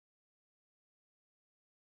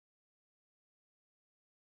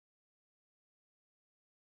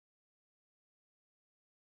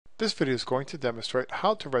This video is going to demonstrate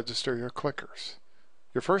how to register your clickers.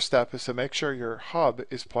 Your first step is to make sure your hub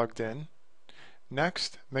is plugged in.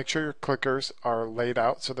 Next, make sure your clickers are laid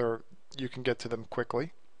out so you can get to them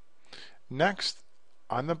quickly. Next,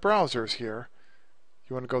 on the browsers here,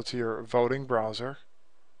 you want to go to your voting browser.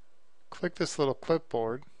 Click this little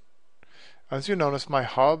clipboard. As you notice, my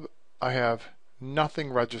hub, I have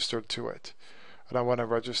nothing registered to it. And I want to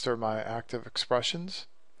register my active expressions.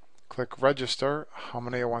 Click register, how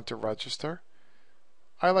many I want to register.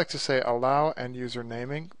 I like to say allow end user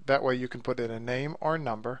naming. That way you can put in a name or a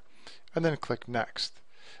number, and then click next.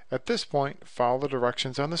 At this point, follow the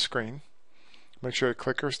directions on the screen. Make sure your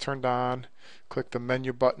clicker is turned on. Click the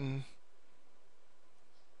menu button.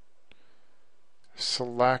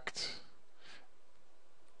 Select.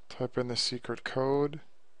 Type in the secret code.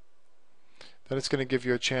 Then it's going to give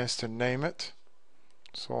you a chance to name it.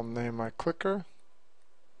 So I'll name my clicker.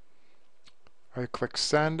 I click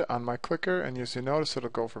send on my clicker, and as you notice, it'll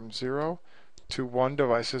go from 0 to 1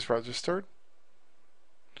 devices registered.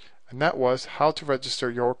 And that was how to register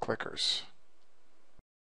your clickers.